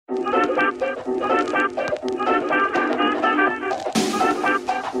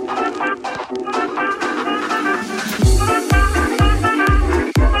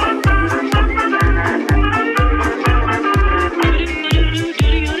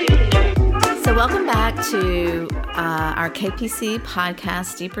to our KPC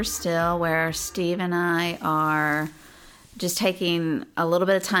podcast, Deeper Still, where Steve and I are just taking a little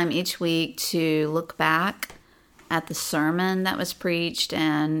bit of time each week to look back at the sermon that was preached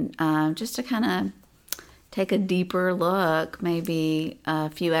and just to kind of take a deeper look, maybe a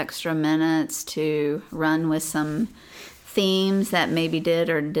few extra minutes to run with some themes that maybe did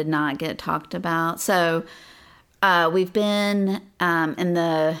or did not get talked about. So we've been in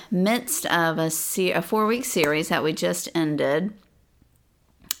the midst of a 4-week series that we just ended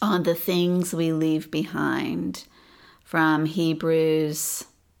on the things we leave behind from Hebrews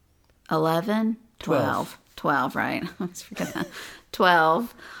 11, 12, right? I always forget that.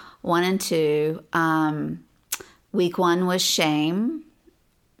 12, 1 and 2. Week 1 was shame.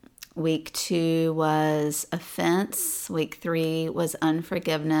 Week 2 was offense. Week 3 was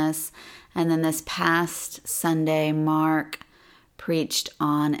unforgiveness. And then this past Sunday, Mark preached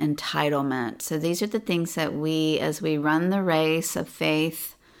on entitlement. So these are the things that we, as we run the race of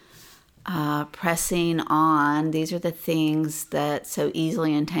faith, pressing on, these are the things that so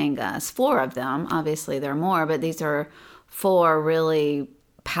easily entangle us. 4 of them, obviously there are more, but these are 4 really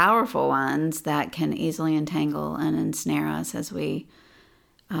powerful ones that can easily entangle and ensnare us as we,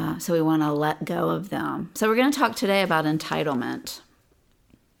 so we want to let go of them. So we're going to talk today about entitlement.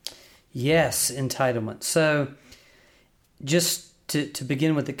 Yes, entitlement. So just to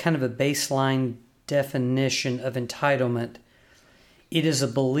begin with the kind of a baseline definition of entitlement, it is a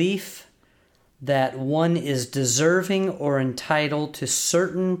belief that one is deserving or entitled to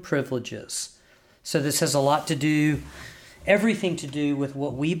certain privileges. So this has a lot to do, everything to do with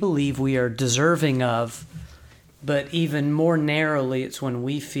what we believe we are deserving of, but even more narrowly, it's when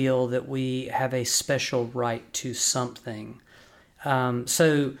we feel that we have a special right to something.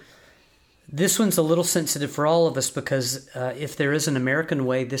 So this one's a little sensitive for all of us because if there is an American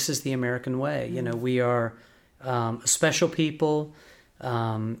way, this is the American way. You know, we are a special people.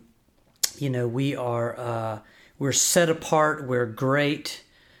 We're set apart. We're great.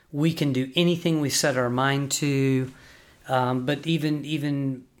 We can do anything we set our mind to. But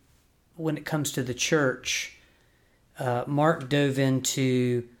even when it comes to the church, Mark dove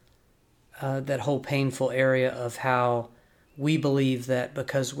into that whole painful area of how we believe that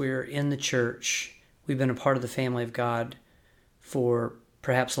because we're in the church, we've been a part of the family of God for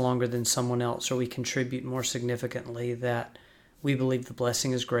perhaps longer than someone else, or we contribute more significantly, that we believe the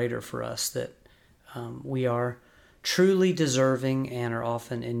blessing is greater for us, that we are truly deserving and are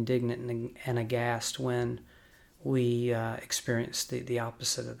often indignant and aghast when we experience the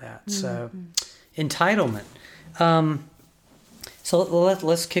opposite of that. Mm-hmm. So, entitlement. So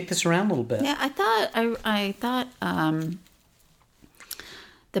let's kick this around a little bit. Yeah, I thought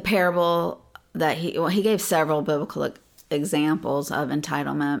the parable that he gave several biblical examples of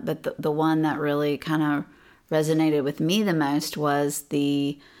entitlement, but the one that really kind of resonated with me the most was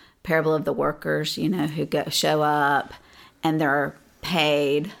the parable of the workers, who show up and they're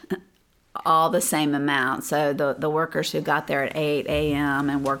paid all the same amount. So the workers who got there at 8 a.m.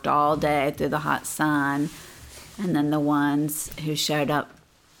 and worked all day through the hot sun, and then the ones who showed up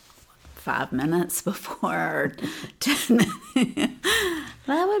 5 minutes before, or 10 minutes.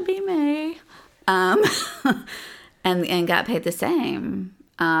 That would be me. And got paid the same.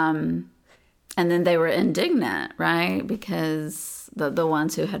 And then they were indignant, right? Because the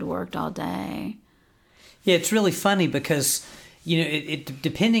ones who had worked all day. Yeah, it's really funny because, it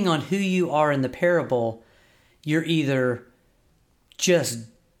depending on who you are in the parable, you're either just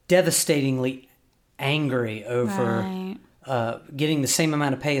devastatingly angry over getting the same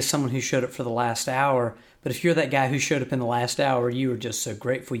amount of pay as someone who showed up for the last hour. But if you're that guy who showed up in the last hour, you are just so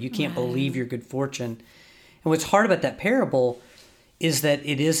grateful. You can't believe your good fortune. And what's hard about that parable is that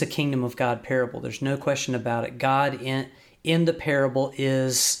it is a kingdom of God parable. There's no question about it. God in the parable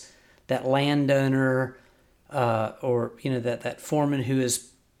is that landowner or that foreman who is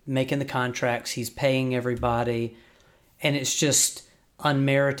making the contracts. He's paying everybody. And it's just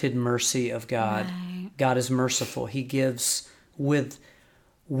unmerited mercy of God. Right. God is merciful. He gives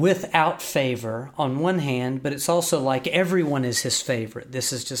without favor on one hand, but it's also like everyone is his favorite.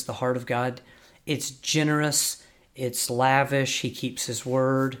 This is just the heart of God. It's generous. It's lavish. He keeps his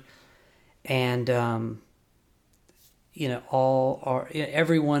word. And,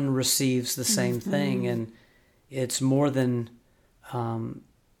 everyone receives the same thing. And it's more than,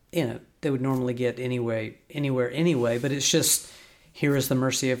 they would normally get anywhere anyway. But it's just, here is the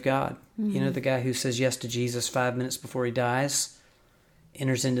mercy of God. Mm-hmm. The guy who says yes to Jesus 5 minutes before he dies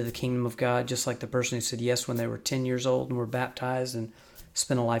enters into the kingdom of God, just like the person who said yes when they were 10 years old and were baptized and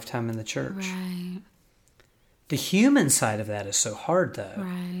spent a lifetime in the church. Right. The human side of that is so hard, though.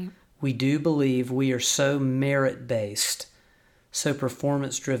 Right. we do believe we are so merit-based, so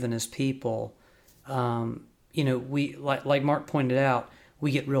performance-driven as people. We like Mark pointed out,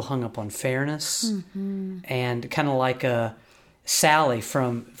 we get real hung up on fairness, and kind of like Sally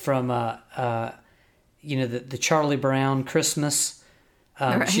from the Charlie Brown Christmas.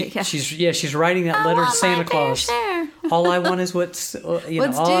 She's writing that letter to Santa Claus. All I want is what's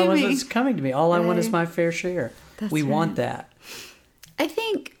coming to me. All I want is my fair share. We want that. I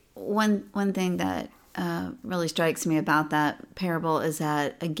think one thing that really strikes me about that parable is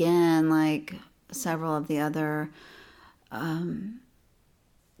that, again, like several of the other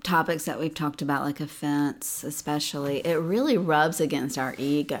topics that we've talked about, like offense especially, it really rubs against our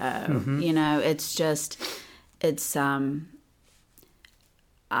ego.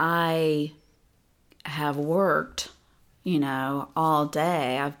 I have worked all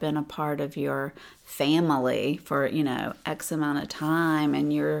day. I've been a part of your family for X amount of time,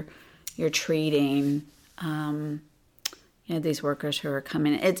 and you're treating these workers who are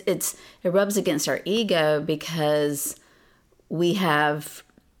coming. It rubs against our ego because we have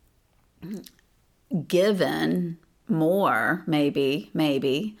given more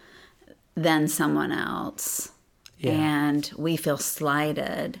maybe than someone else. Yeah. And we feel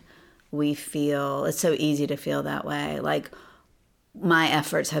slighted. It's so easy to feel that way. Like, my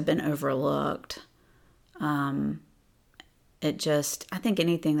efforts have been overlooked. I think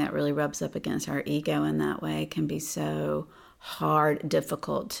anything that really rubs up against our ego in that way can be so hard,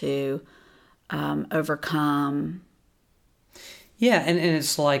 difficult to overcome. Yeah, and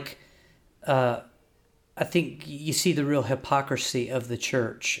it's like, I think you see the real hypocrisy of the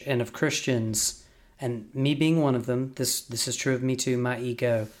church and of Christians, and me being one of them. This is true of me too, my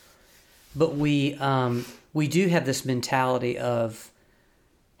ego. But we do have this mentality of,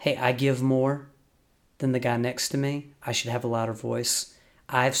 hey, I give more than the guy next to me. I should have a louder voice.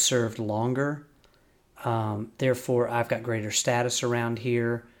 I've served longer. Therefore, I've got greater status around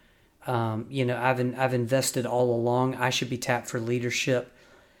here. I've invested all along. I should be tapped for leadership.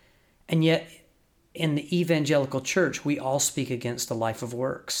 And yet, in the evangelical church, we all speak against the life of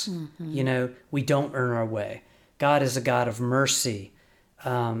works. Mm-hmm. We don't earn our way. God is a God of mercy.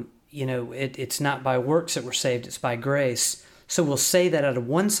 It's not by works that we're saved, it's by grace. So we'll say that out of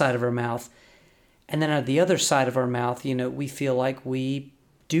one side of our mouth, and then out of the other side of our mouth, we feel like we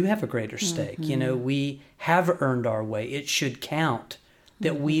do have a greater stake. Mm-hmm. We have earned our way. It should count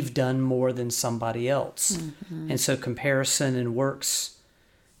that mm-hmm. we've done more than somebody else. Mm-hmm. And so comparison and works,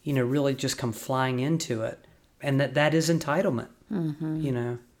 really just come flying into it. And that is entitlement,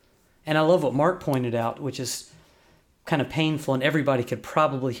 mm-hmm. And I love what Mark pointed out, which is kind of painful, and everybody could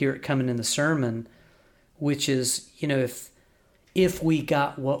probably hear it coming in the sermon, which is, if we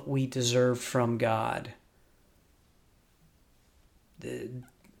got what we deserved from God,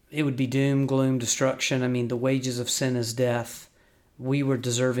 it would be doom, gloom, destruction. I mean, the wages of sin is death. We were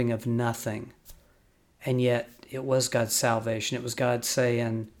deserving of nothing. And yet it was God's salvation. It was God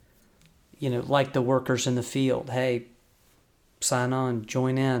saying, like the workers in the field, hey, sign on,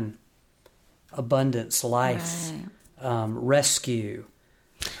 join in. Abundance, life, right. Rescue.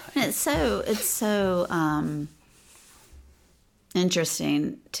 And it's so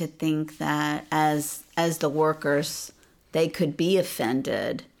interesting to think that as the workers, they could be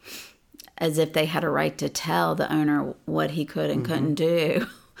offended, as if they had a right to tell the owner what he could and mm-hmm. couldn't do,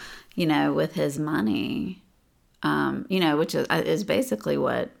 with his money, which is basically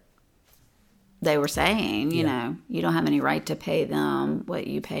what they were saying. You don't have any right to pay them what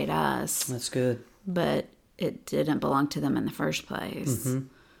you paid us. That's good. But it didn't belong to them in the first place. Mm-hmm.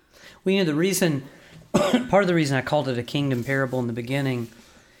 Well, the reason, part of the reason I called it a kingdom parable in the beginning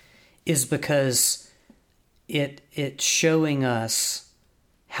is because it's showing us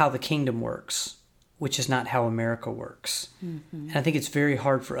how the kingdom works, which is not how America works. Mm-hmm. And I think it's very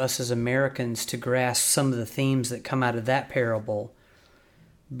hard for us as Americans to grasp some of the themes that come out of that parable.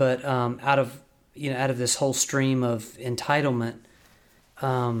 But out of this whole stream of entitlement,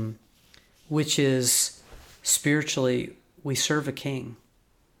 which is spiritually, we serve a king.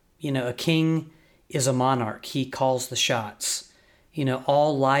 A king is a monarch. He calls the shots.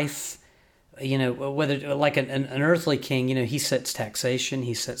 All life, whether like an earthly king, he sets taxation,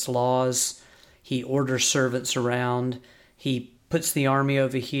 he sets laws, he orders servants around, he puts the army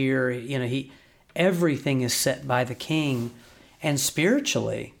over here, everything is set by the king. And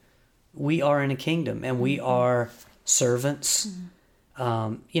spiritually, we are in a kingdom, and we are servants.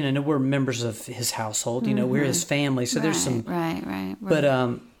 Mm-hmm. We're members of his household. Mm-hmm. We're his family. So there's some right. But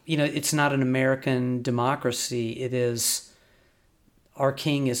it's not an American democracy. It is Our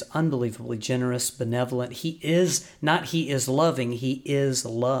King is unbelievably generous, benevolent. He is loving, he is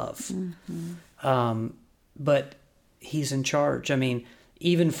love. But he's in charge. I mean,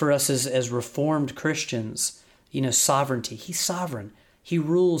 even for us as Reformed Christians, sovereignty. He's sovereign. He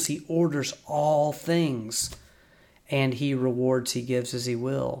rules, he orders all things. And he rewards, he gives as he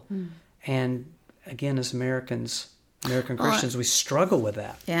will. And again, as American Christians, we struggle with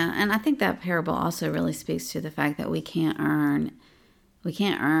that. Yeah, and I think that parable also really speaks to the fact that we can't earn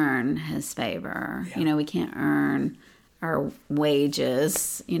his favor. Yeah. We can't earn our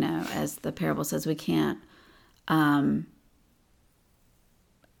wages, as the parable says. We can't, the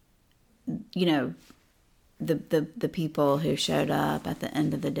people who showed up at the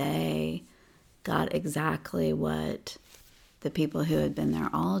end of the day got exactly what the people who had been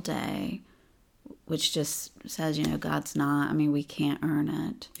there all day, which just says, God's not, we can't earn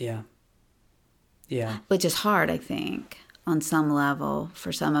it. Yeah. Yeah. Which is hard, I think, on some level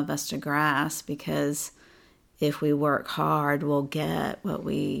for some of us to grasp, because if we work hard, we'll get what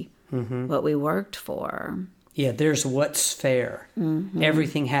we worked for. Yeah, there's what's fair.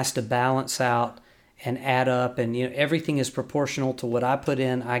 Everything has to balance out and add up, and everything is proportional to what I put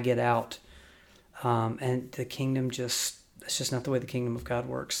in, I get out. And the kingdom that's just not the way the kingdom of God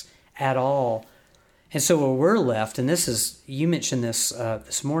works at all. And so where we're left, and you mentioned this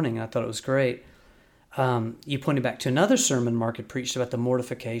this morning, I thought it was great. You pointed back to another sermon Mark had preached about the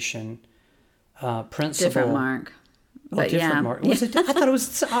mortification principle. Different Mark. But different Mark. Was it? I thought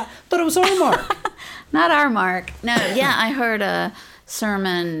it was our Mark. Not our Mark. No, yeah, I heard a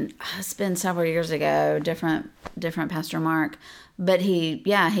sermon, it's been several years ago, different Pastor Mark, but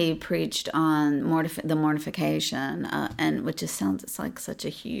he preached on the mortification, and which just sounds, it's like such a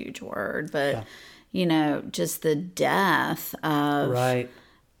huge word, but just the death of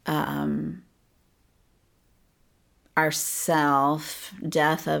ourself,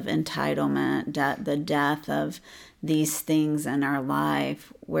 death of entitlement, the death of these things in our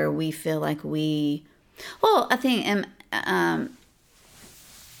life where we feel like I think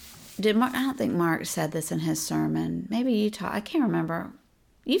I don't think Mark said this in his sermon. Maybe you taught. I can't remember.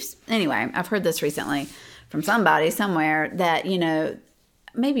 Anyway, I've heard this recently from somebody somewhere that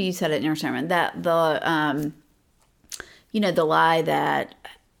maybe you said it in your sermon, that the the lie that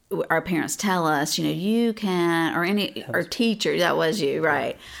our parents tell us, you can, or teacher, that was you,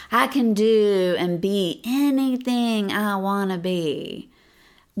 right? I can do and be anything I want to be.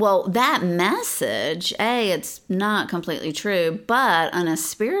 Well, that message, it's not completely true, but on a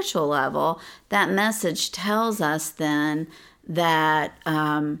spiritual level, that message tells us then that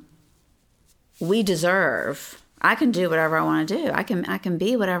we deserve. I can do whatever I want to do. I can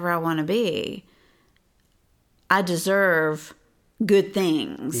be whatever I want to be. I deserve good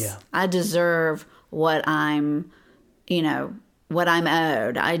things. Yeah. I deserve what I'm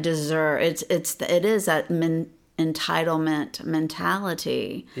owed. I deserve. It is that entitlement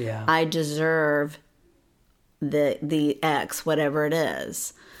mentality. Yeah. I deserve the X, whatever it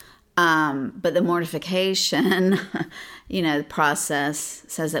is. But the mortification, process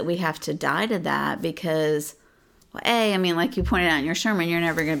says that we have to die to that because, like you pointed out in your sermon, you're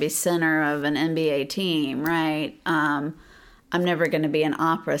never going to be center of an NBA team, right? I'm never going to be an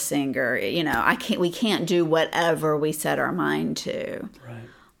opera singer. We can't do whatever we set our mind to. Right.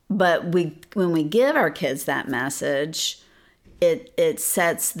 But when we give our kids that message, it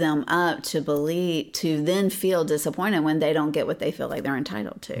sets them up to then feel disappointed when they don't get what they feel like they're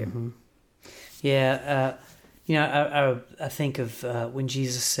entitled to. Mm-hmm. Yeah. I think of when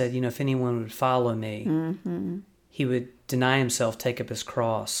Jesus said, if anyone would follow me, he would deny himself, take up his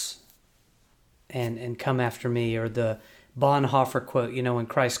cross, and come after me. Or the Bonhoeffer quote, when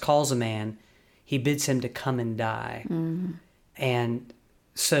Christ calls a man, he bids him to come and die. Mm-hmm. And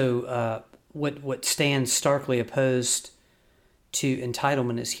so what stands starkly opposed to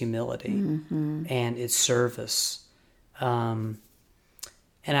entitlement is humility and its service. And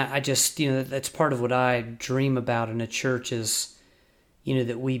I just, that's part of what I dream about in a church is,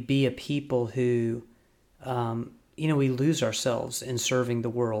 that we be a people who, we lose ourselves in serving the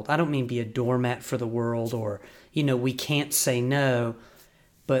world. I don't mean be a doormat for the world or, we can't say no,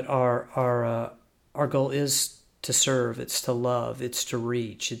 but our goal is to serve, it's to love, it's to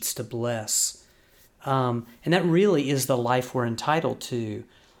reach, it's to bless. And that really is the life we're entitled to.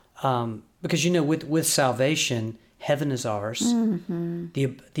 Because, with salvation, heaven is ours.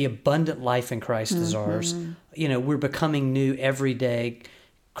 Mm-hmm. The abundant life in Christ is ours. We're becoming new every day.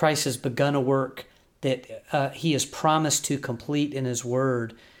 Christ has begun a work that he has promised to complete in his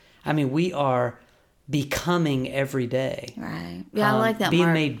word. We are becoming every day. Right. Yeah, I like that, being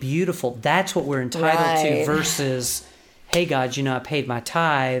Mark. made beautiful. That's what we're entitled to versus hey, God, I paid my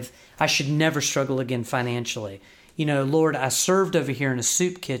tithe. I should never struggle again financially. Lord, I served over here in a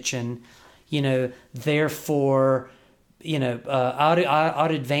soup kitchen, therefore, I ought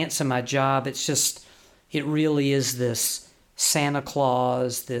to advance in my job. It's just, it really is this Santa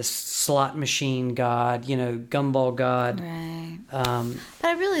Claus, this slot machine God, gumball God. Right. But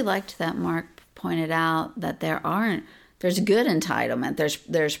I really liked that Mark pointed out that there's good entitlement.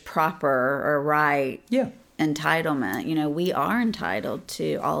 There's proper or right entitlement. We are entitled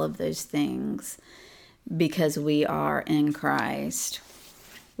to all of those things because we are in Christ.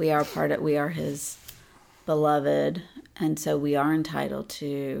 We are his beloved, and so we are entitled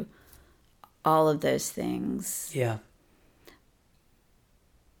to all of those things. Yeah.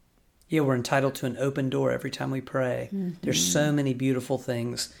 Yeah, we're entitled to an open door every time we pray. Mm-hmm. There's so many beautiful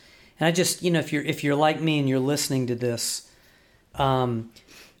things. And I just, if you're like me and you're listening to this, one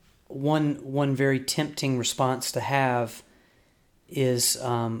very tempting response to have is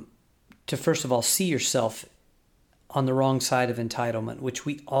to first of all see yourself on the wrong side of entitlement, which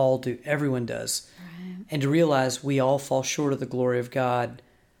we all do. Everyone does. Right. And to realize we all fall short of the glory of God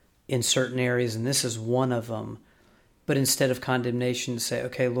in certain areas, and this is one of them. But instead of condemnation, to say,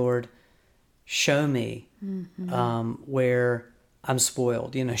 okay, Lord, show me where I'm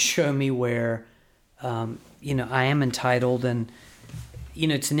spoiled. Show me where, I am entitled. And,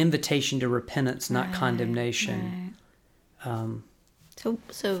 it's an invitation to repentance, not condemnation. Right.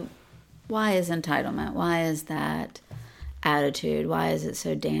 So why is entitlement? Why is that attitude? Why is it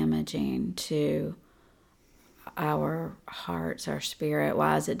so damaging to our hearts, our spirit?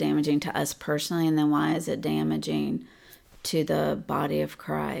 Why is it damaging to us personally? And then why is it damaging to the body of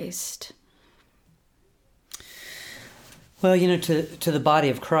Christ? Well, to the body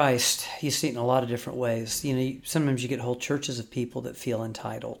of Christ, you see it in a lot of different ways. Sometimes you get whole churches of people that feel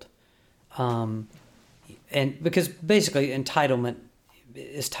entitled. And because basically entitlement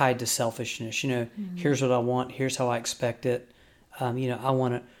is tied to selfishness. Here's what I want. Here's how I expect it. I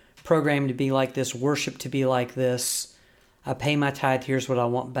want a program to be like this, worship to be like this. I pay my tithe. Here's what I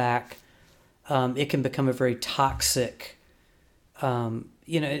want back. It can become a very toxic.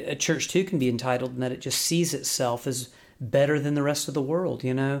 A church too can be entitled in that it just sees itself as better than the rest of the world.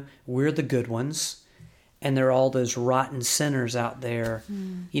 We're the good ones, and there are all those rotten sinners out there.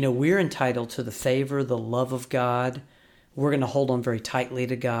 We're entitled to the favor, the love of God. We're going to hold on very tightly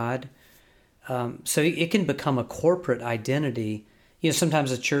to God. So it can become a corporate identity.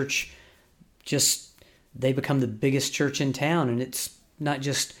 Sometimes a church they become the biggest church in town, and it's not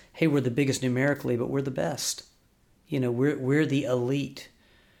just, hey, we're the biggest numerically, but we're the best. We're the elite.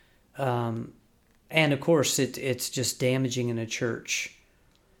 And of course, it's just damaging in a church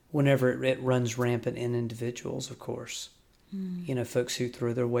whenever it runs rampant in individuals, of course. Folks who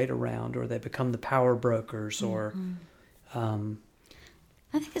throw their weight around, or they become the power brokers, or... I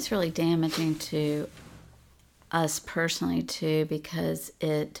think it's really damaging to us personally too, because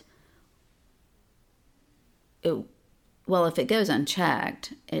if it goes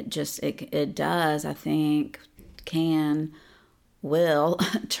unchecked, it does, I think, will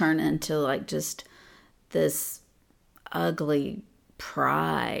turn into like just this ugly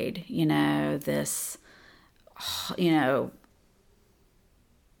pride, this,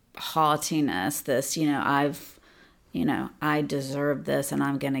 haughtiness, this, I deserve this and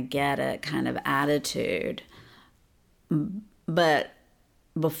I'm going to get it kind of attitude. But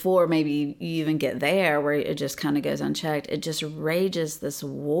before maybe you even get there, where it just kind of goes unchecked, it just rages this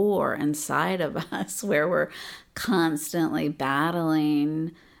war inside of us where we're constantly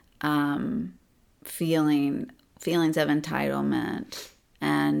battling feelings of entitlement.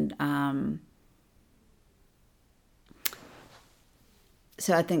 And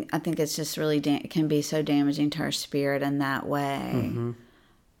so I think it's just really it can be so damaging to our spirit in that way. Mm-hmm.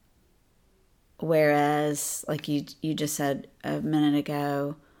 Whereas, like you just said a minute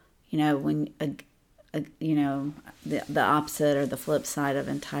ago, when the opposite or the flip side of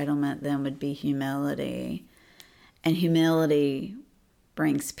entitlement then would be humility, and humility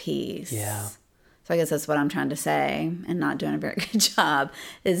brings peace. Yeah. So I guess that's what I'm trying to say, and not doing a very good job,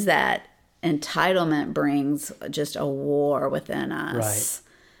 is that entitlement brings just a war within us.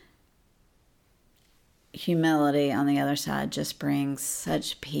 Right. Humility, on the other side, just brings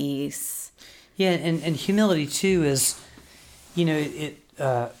such peace. Yeah, and humility too is,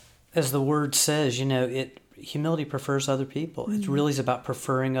 as the word says, humility prefers other people. Mm-hmm. It really is about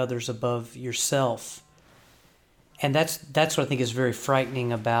preferring others above yourself, and that's what I think is very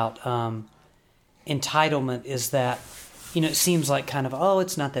frightening about entitlement. Is that it seems like kind of,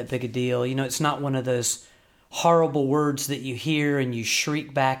 it's not that big a deal. It's not one of those horrible words that you hear and you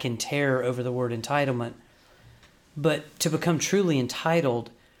shriek back in terror over the word entitlement. But to become truly entitled,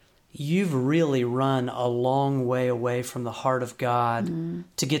 you've really run a long way away from the heart of God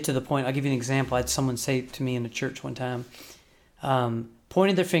to get to the point. I'll give you an example. I had someone say to me in a church one time,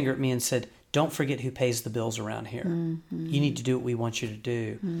 pointed their finger at me and said, "Don't forget who pays the bills around here. You need to do what we want you to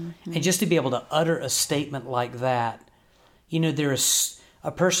do." And just to be able to utter a statement like that,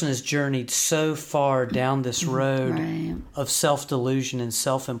 a person has journeyed so far down this road of self-delusion and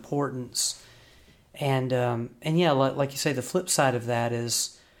self-importance. And yeah, like you say, the flip side of that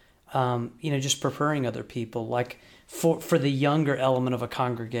is, just preferring other people, like for the younger element of a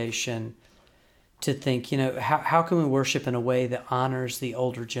congregation to think, how can we worship in a way that honors the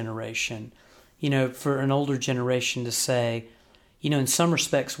older generation? For an older generation to say, in some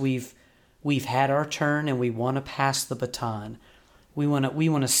respects we've had our turn and we want to pass the baton. We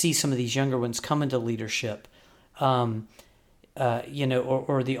want to see some of these younger ones come into leadership. Or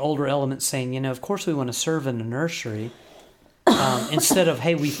the older element saying, of course we want to serve in the nursery. Instead of,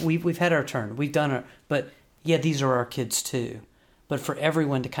 hey, we've had our turn, we've done it, but yeah, these are our kids too. But for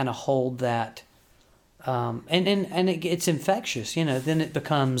everyone to kind of hold that, it's infectious, then it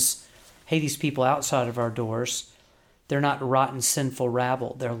becomes, hey, these people outside of our doors, they're not rotten, sinful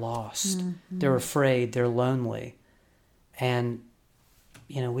rabble. They're lost. They're afraid. They're lonely. And,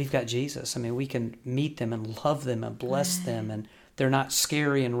 we've got Jesus. I mean, we can meet them and love them and bless them. And they're not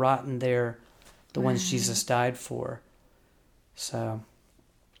scary and rotten. They're the ones Jesus died for. So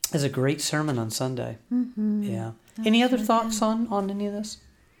it's a great sermon on Sunday. Yeah. That's any other thoughts on any of this?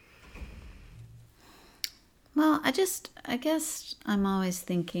 Well, I guess I'm always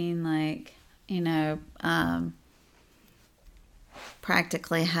thinking like,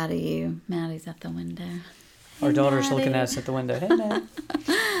 practically, how do you, Maddie's at the window. Our daughter's looking at us at the window. Hey, Maddie.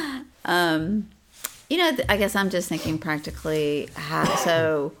 I guess I'm just thinking practically,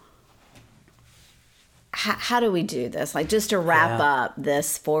 how do we do this? Like, just to wrap up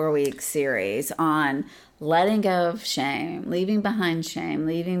this 4-week series on letting go of shame, leaving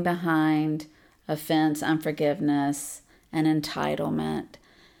behind offense, unforgiveness, and entitlement.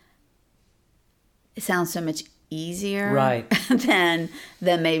 It sounds so much easier, right? than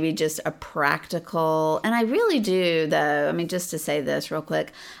maybe just a practical. And I really do, though. I mean, just to say this real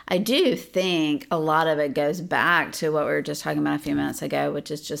quick, I do think a lot of it goes back to what we were just talking about a few minutes ago, which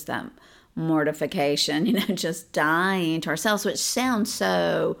is just that mortification, just dying to ourselves, which sounds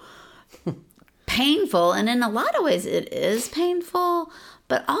so painful. And in a lot of ways it is painful,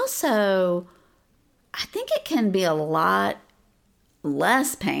 but also I think it can be a lot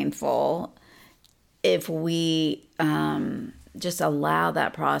less painful if we just allow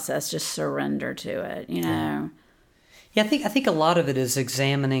that process, just surrender to it, Yeah, I think a lot of it is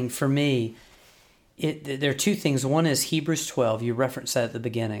examining, for me, there are two things. One is Hebrews 12. You referenced that at the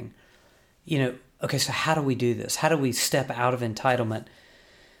beginning. Okay, so how do we do this? How do we step out of entitlement?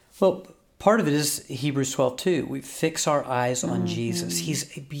 Well, part of it is Hebrews 12 too. We fix our eyes on Jesus.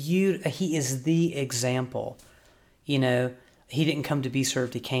 He is the example. He didn't come to be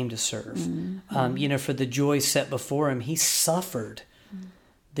served, he came to serve. For the joy set before him, he suffered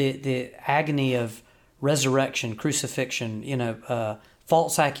the agony of resurrection, crucifixion,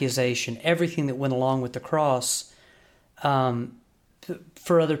 false accusation, everything that went along with the cross,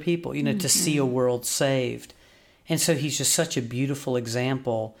 for other people, to see a world saved. And so he's just such a beautiful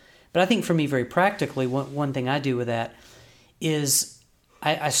example. But I think for me, very practically, one thing I do with that is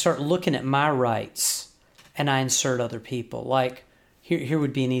I start looking at my rights and I insert other people. Like, here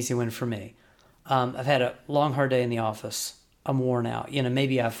would be an easy one for me. I've had a long, hard day in the office. I'm worn out.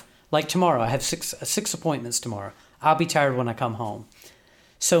 Maybe like tomorrow, I have six appointments tomorrow. I'll be tired when I come home.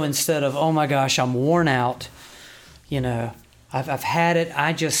 So instead of, oh my gosh, I'm worn out, I've had it.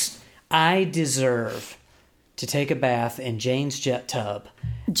 I deserve to take a bath in Jane's jet tub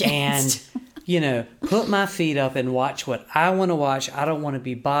and, put my feet up and watch what I want to watch. I don't want to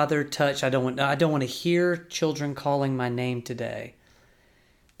be bothered, touched. I don't want to hear children calling my name today.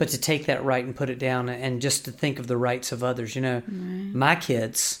 But to take that right and put it down and just to think of the rights of others. My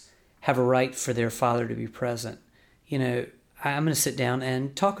kids have a right for their father to be present. I'm going to sit down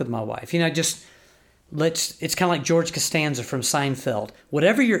and talk with my wife. It's kind of like George Costanza from Seinfeld.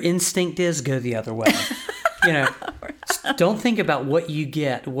 Whatever your instinct is, go the other way. Don't think about what you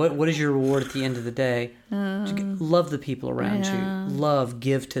get. What is your reward at the end of the day? Love the people around you. Love,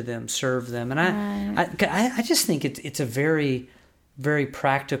 give to them, serve them. And I just think it's a very, very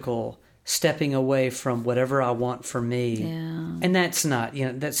practical stepping away from whatever I want for me. Yeah. And that's not,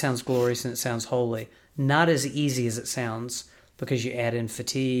 that sounds glorious and it sounds holy. Not as easy as it sounds because you add in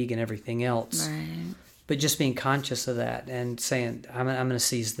fatigue and everything else. Right. But just being conscious of that and saying, I'm going to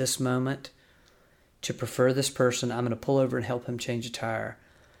seize this moment to prefer this person. I'm going to pull over and help him change a tire.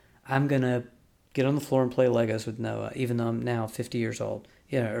 I'm going to get on the floor and play Legos with Noah, even though I'm now 50 years old.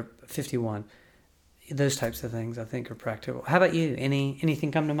 Or 51. Those types of things I think are practical. How about you?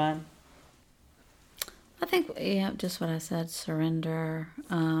 Anything come to mind? I think, just what I said, surrender.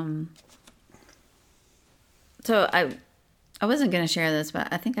 So I wasn't going to share this, but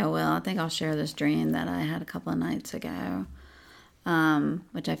I think I will. I think I'll share this dream that I had a couple of nights ago,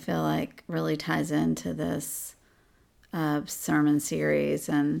 which I feel like really ties into this sermon series.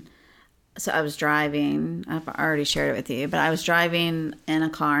 And so I was driving. I've already shared it with you, but I was driving in a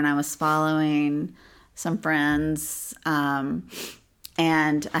car and I was following some friends.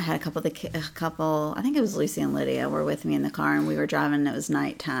 And I had a couple, I think it was Lucy and Lydia were with me in the car, and we were driving, and it was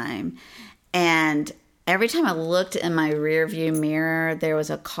nighttime. And every time I looked in my rear view mirror, there was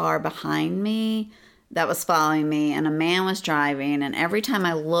a car behind me that was following me, and a man was driving. And every time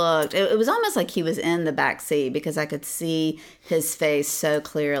I looked, it was almost like he was in the back seat because I could see his face so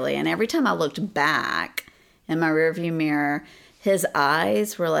clearly. And every time I looked back in my rear view mirror, his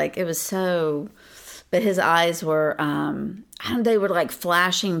eyes were like, it was so... But his eyes were, they were like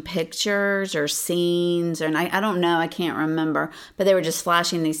flashing pictures or scenes, and I don't know, I can't remember, but they were just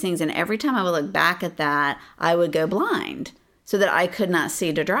flashing these things. And every time I would look back at that, I would go blind so that I could not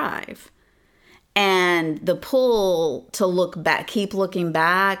see to drive. And the pull to look back, keep looking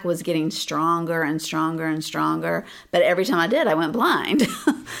back, was getting stronger and stronger and stronger. But every time I did, I went blind.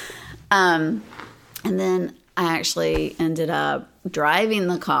 And then I actually ended up driving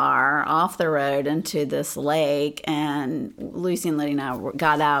the car off the road into this lake, and Lucy and Lydia and I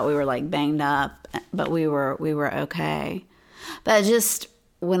got out. We were like banged up, but we were okay. But just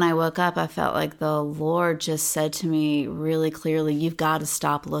when I woke up, I felt like the Lord just said to me really clearly, you've got to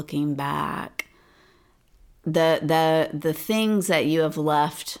stop looking back. The things that you have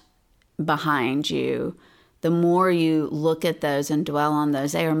left behind you, the more you look at those and dwell on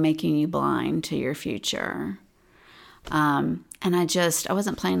those, they are making you blind to your future. And I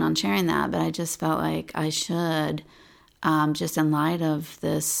wasn't planning on sharing that, but I just felt like I should, just in light of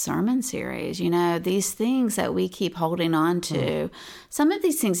this sermon series, these things that we keep holding on to, some of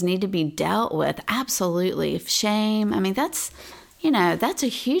these things need to be dealt with. Absolutely. Shame. I mean, that's a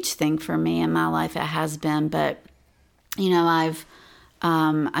huge thing for me in my life. It has been, but, I've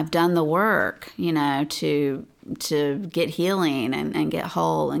done the work, to get healing and get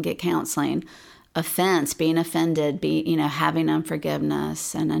whole and get counseling. Offense, being offended, having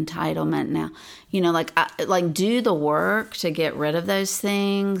unforgiveness and entitlement now, do the work to get rid of those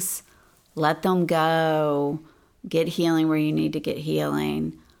things, let them go, get healing where you need to get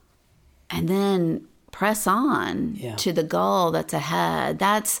healing, and then press on to the goal that's ahead.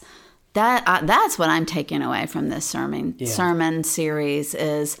 That's what I'm taking away from this sermon series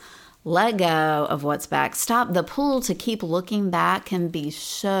is let go of what's back. Stop. The pull to keep looking back can be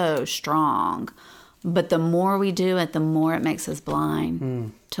so strong, but the more we do it, the more it makes us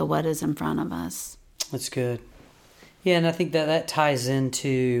blind to what is in front of us. That's good. Yeah, and I think that ties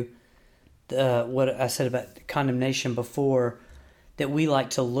into what I said about condemnation before, that we like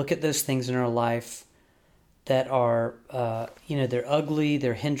to look at those things in our life that are, they're ugly,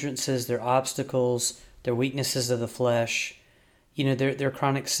 they're hindrances, they're obstacles, they're weaknesses of the flesh. They're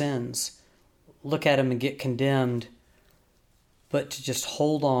chronic sins. Look at them and get condemned, but to just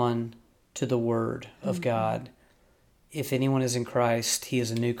hold on to the Word of God. If anyone is in Christ, he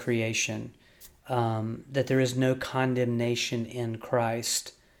is a new creation. That there is no condemnation in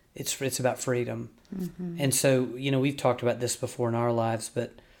Christ. It's about freedom. Mm-hmm. And so, we've talked about this before in our lives,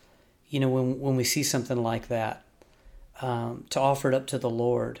 but, when we see something like that, to offer it up to the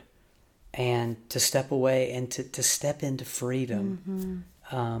Lord, and to step away and to step into freedom.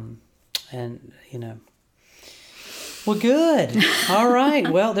 Well, good. All right.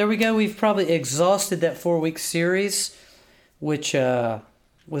 Well, there we go. We've probably exhausted that 4-week series, which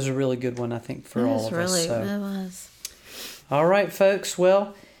was a really good one, I think, for all of us. So. It was. All right, folks.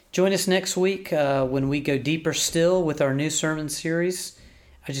 Well, join us next week when we go deeper still with our new sermon series.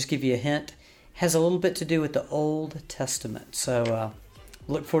 I'll just give you a hint. It has a little bit to do with the Old Testament. So,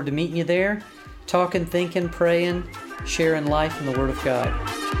 look forward to meeting you there, talking, thinking, praying, sharing life in the Word of God.